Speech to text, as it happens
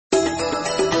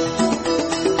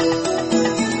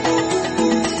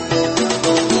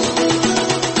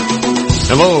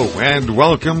Hello, and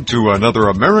welcome to another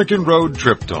American Road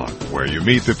Trip Talk, where you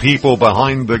meet the people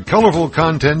behind the colorful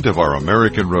content of our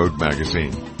American Road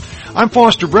magazine. I'm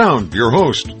Foster Braun, your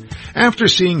host. After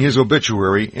seeing his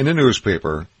obituary in a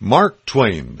newspaper, Mark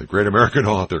Twain, the great American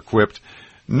author, quipped,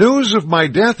 "News of my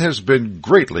death has been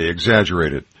greatly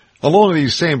exaggerated." Along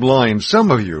these same lines, some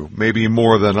of you may be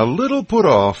more than a little put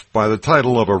off by the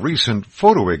title of a recent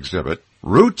photo exhibit,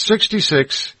 Route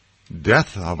 66,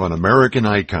 Death of an American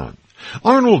Icon.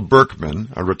 Arnold Berkman,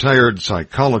 a retired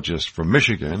psychologist from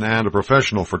Michigan and a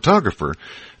professional photographer,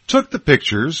 took the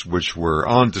pictures, which were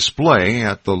on display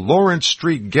at the Lawrence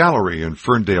Street Gallery in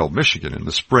Ferndale, Michigan in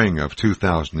the spring of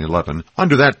 2011,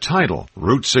 under that title,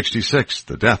 Route 66,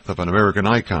 The Death of an American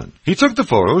Icon. He took the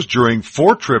photos during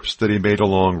 4 trips that he made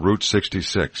along Route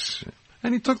 66,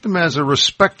 and he took them as a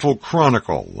respectful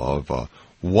chronicle of a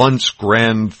once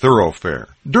grand thoroughfare.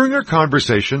 During our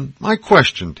conversation, I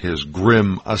questioned his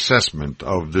grim assessment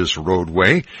of this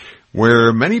roadway,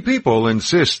 where many people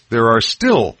insist there are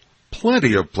still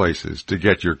plenty of places to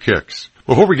get your kicks.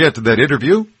 Before we get to that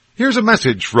interview, here's a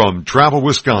message from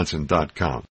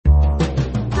TravelWisconsin.com.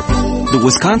 The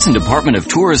Wisconsin Department of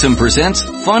Tourism presents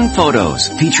Fun Photos,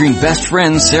 featuring best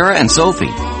friends Sarah and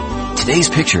Sophie. Today's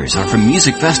pictures are from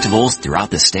music festivals throughout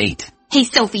the state. Hey,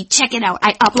 Sophie, check it out.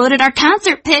 I uploaded our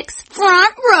concert pics.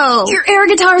 Front row. Your air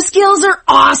guitar skills are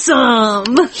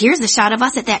awesome. Here's a shot of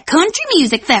us at that country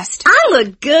music fest. I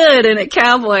look good in a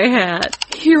cowboy hat.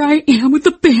 Here I am with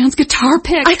the band's guitar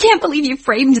pick. I can't believe you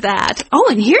framed that. Oh,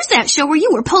 and here's that show where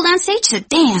you were pulled on stage to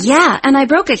dance. Yeah, and I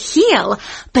broke a heel,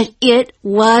 but it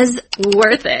was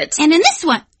worth it. And in this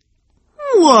one,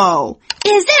 whoa,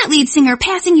 is that lead singer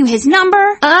passing you his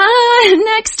number?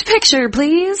 Next picture,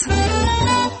 please.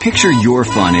 Picture your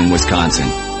fun in Wisconsin.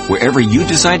 Wherever you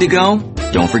decide to go,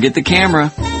 don't forget the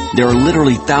camera. There are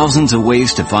literally thousands of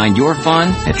ways to find your fun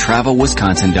at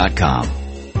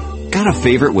TravelWisconsin.com. Got a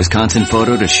favorite Wisconsin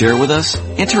photo to share with us?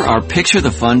 Enter our Picture the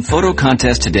Fun photo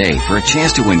contest today for a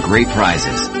chance to win great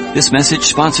prizes. This message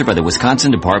sponsored by the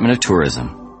Wisconsin Department of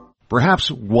Tourism.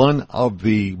 Perhaps one of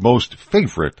the most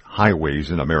favorite highways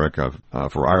in America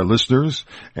for our listeners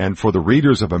and for the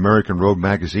readers of American Road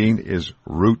magazine is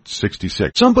Route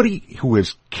 66. Somebody who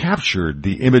has captured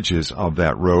the images of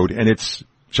that road and its,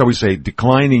 shall we say,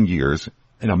 declining years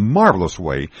in a marvelous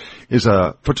way is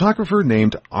a photographer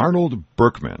named Arnold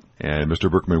Berkman. And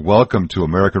Mr. Berkman, welcome to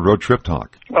American Road Trip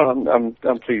Talk. I'm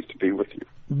pleased to be with you.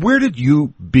 Where did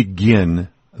you begin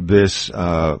this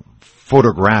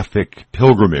photographic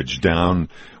pilgrimage down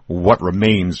what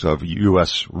remains of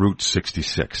U.S. Route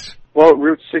 66? Well,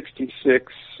 Route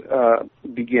 66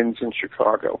 begins in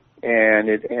Chicago, and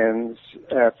it ends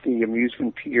at the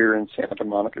amusement pier in Santa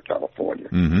Monica, California.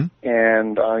 Mm-hmm.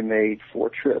 And I made 4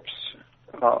 trips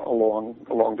along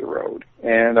the road.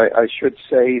 And I should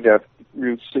say that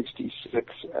Route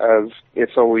 66, as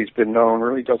it's always been known,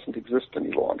 really doesn't exist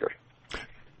any longer.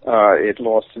 It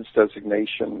lost its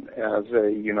designation as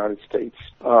a United States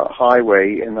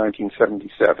highway in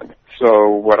 1977. So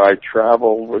what I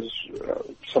traveled was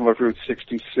some of Route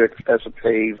 66 as a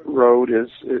paved road is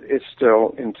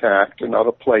still intact. In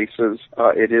other places,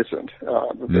 it isn't.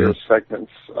 There are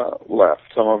segments left.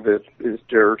 Some of it is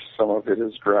dirt, some of it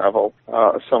is gravel,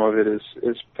 some of it is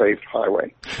paved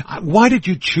highway. Why did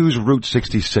you choose Route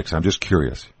 66? I'm just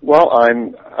curious. Well,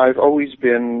 I've always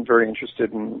been very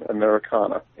interested in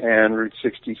Americana, and Route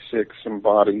 66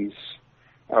 embodies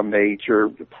a major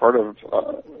part of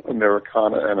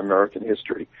Americana and American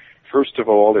history. First of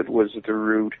all, it was the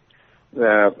route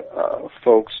that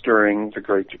folks during the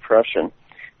Great Depression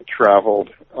traveled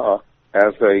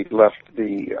as they left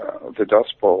the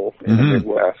Dust Bowl in the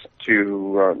Midwest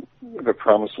to the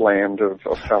promised land of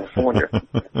California.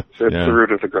 So it's the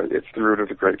route of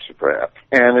the grapes of wrath.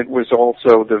 And it was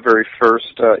also the very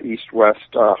first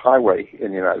east-west highway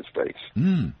in the United States.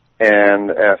 Mm. And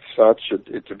as such,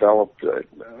 it developed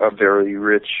a very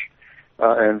rich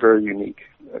and very unique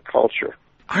culture.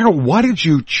 Arnold, why did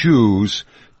you choose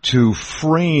to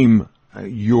frame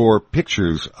your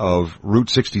pictures of Route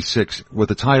 66 with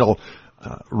the title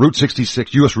Route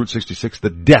 66, U.S. Route 66, The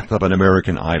Death of an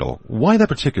American Idol? Why that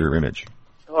particular image?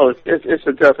 Oh, it's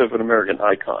the death of an American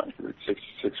icon. Route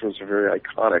 66 was a very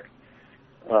iconic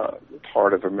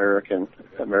part of American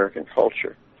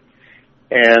culture.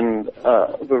 And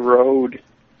the road,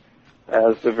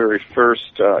 as the very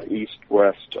first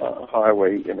east-west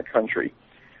highway in the country,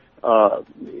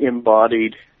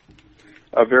 embodied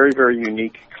a very, very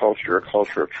unique culture, a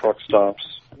culture of truck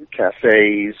stops,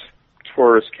 cafes,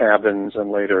 tourist cabins,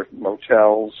 and later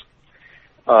motels,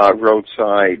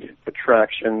 roadside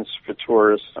attractions for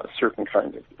tourists, a certain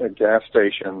kind of gas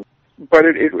station. but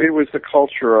it was the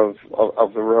culture of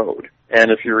the road. And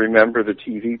if you remember the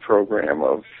TV program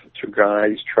of two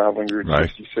guys traveling Route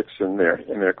 66 in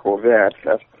their Corvette,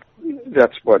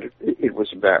 that's what it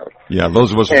was about. Yeah,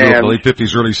 those of us who grew up in the late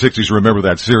 50s, early 60s remember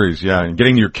that series, yeah, and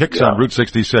getting your kicks on Route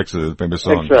 66 is a famous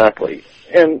song. Exactly.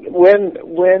 And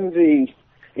when the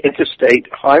interstate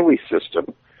highway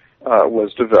system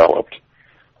was developed,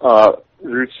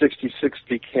 Route 66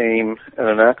 became an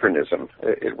anachronism.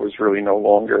 It was really no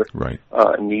longer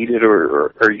needed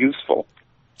or useful.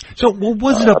 So what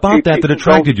was it about that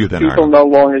attracted you then,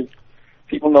 Arnold?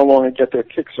 People no longer get their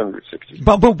kicks on Route 66.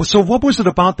 But so what was it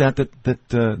about that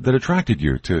attracted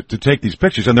you to take these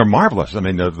pictures? And they're marvelous. I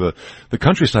mean, the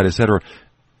countryside, etc.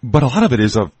 But a lot of it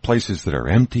is of places that are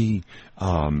empty,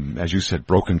 as you said,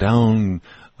 broken down,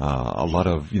 a lot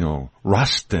of,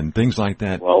 rust and things like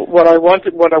that. Well, what I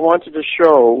wanted to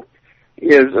show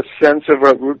is a sense of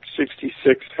what Route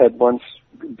 66 had once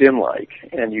been like,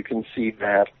 and you can see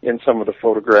that in some of the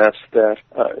photographs that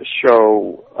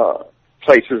show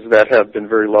places that have been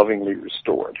very lovingly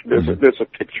restored. There's a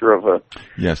picture of a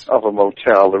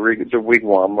motel, the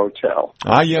Wigwam Motel,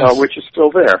 which is still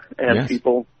there, and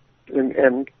people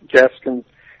and guests can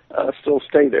still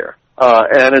stay there,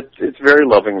 and it's very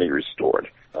lovingly restored.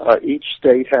 Each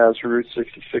state has a Route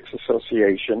 66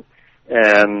 association,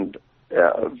 and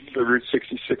the Route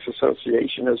 66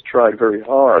 Association has tried very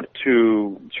hard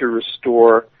to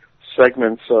restore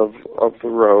segments of the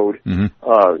road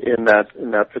in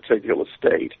that particular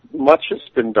state. Much has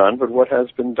been done, but what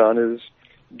has been done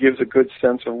gives a good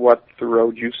sense of what the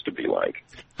road used to be like.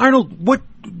 Arnold, what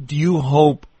do you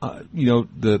hope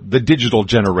the digital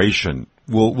generation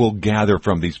will gather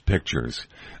from these pictures?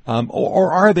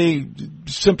 Or are they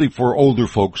simply for older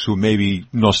folks who maybe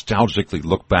nostalgically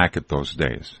look back at those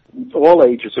days? All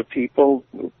ages of people,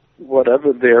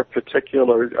 whatever their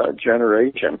particular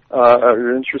generation,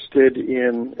 are interested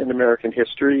in American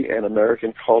history and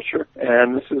American culture,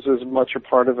 and this is as much a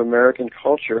part of American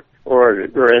culture or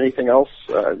anything else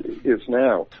is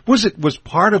now. Was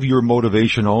part of your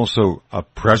motivation also a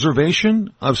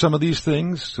preservation of some of these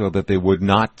things so that they would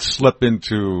not slip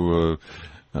into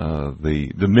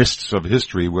the mists of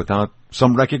history without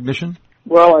some recognition?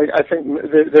 Well, I think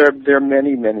there are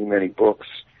many, many, many books,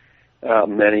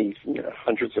 many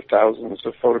hundreds of thousands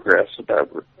of photographs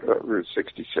about Route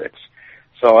 66.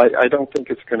 So I don't think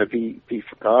it's going to be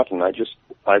forgotten. I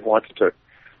wanted to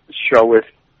show it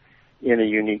in a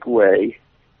unique way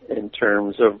in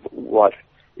terms of what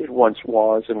it once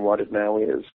was and what it now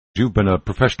is. You've been a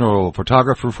professional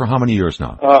photographer for how many years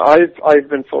now? I've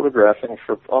been photographing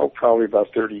for probably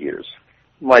about 30 years.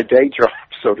 My day job,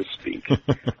 so to speak, is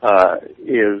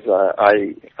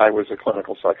I was a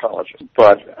clinical psychologist,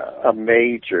 but a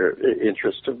major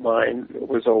interest of mine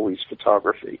was always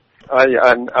photography.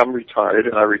 I'm retired,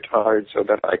 and I retired so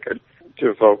that I could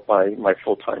devote my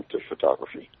full time to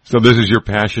photography. So this is your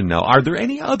passion now. Are there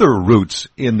any other routes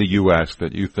in the U.S.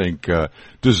 that you think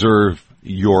deserve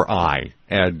your eye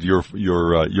and your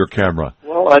camera?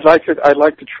 Well, I'd like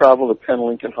to travel the Penn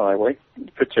Lincoln Highway,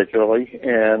 particularly,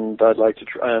 and I'd like to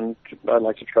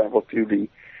travel through the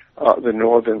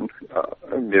northern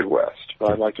Midwest.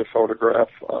 I'd like to photograph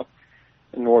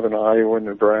northern Iowa,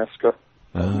 Nebraska,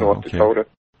 North Dakota.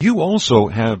 You also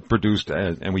have produced,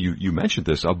 and you mentioned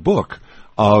this, a book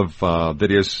of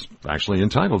that is actually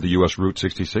entitled "The U.S. Route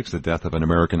 66: The Death of an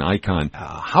American Icon."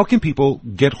 How can people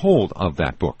get hold of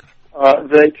that book?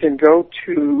 They can go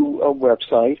to a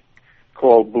website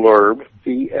called Blurb,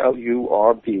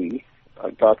 BLURB.com,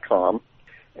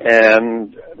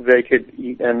 and they could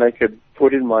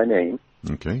put in my name.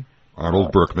 Okay,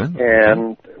 Arnold Berkman.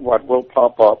 And what will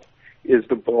pop up is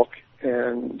the book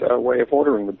and a way of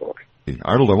ordering the book.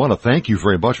 Arnold, I want to thank you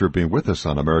very much for being with us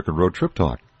on American Road Trip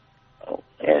Talk.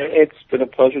 It's been a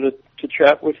pleasure to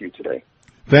chat with you today.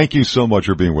 Thank you so much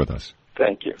for being with us.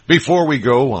 Thank you. Before we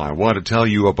go, I want to tell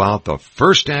you about the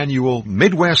first annual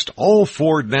Midwest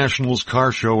All-Ford Nationals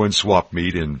Car Show and Swap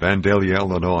Meet in Vandalia,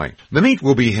 Illinois. The meet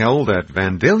will be held at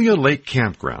Vandalia Lake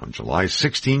Campground, July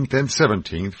 16th and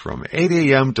 17th from 8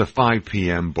 a.m. to 5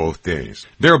 p.m. both days.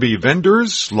 There will be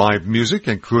vendors, live music,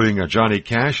 including a Johnny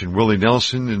Cash and Willie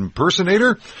Nelson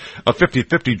impersonator, a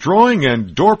 50-50 drawing,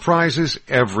 and door prizes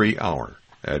every hour.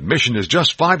 Admission is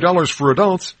just $5 for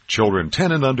adults. Children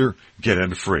 10 and under get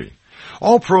in free.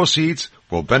 All proceeds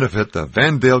will benefit the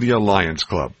Vandalia Lions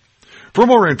Club. For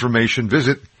more information,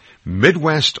 visit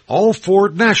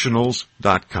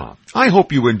MidwestAllFordNationals.com. I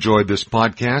hope you enjoyed this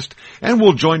podcast and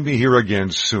will join me here again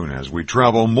soon as we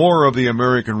travel more of the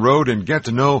American road and get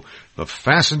to know the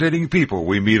fascinating people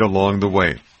we meet along the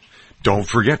way. Don't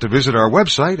forget to visit our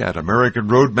website at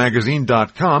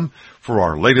AmericanRoadMagazine.com for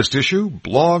our latest issue,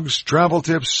 blogs, travel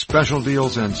tips, special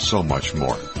deals, and so much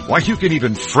more. Why, you can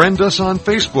even friend us on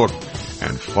Facebook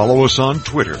and follow us on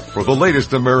Twitter for the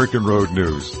latest American Road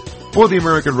news. For the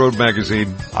American Road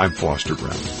Magazine, I'm Foster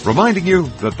Braun, reminding you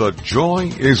that the joy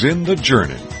is in the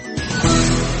journey.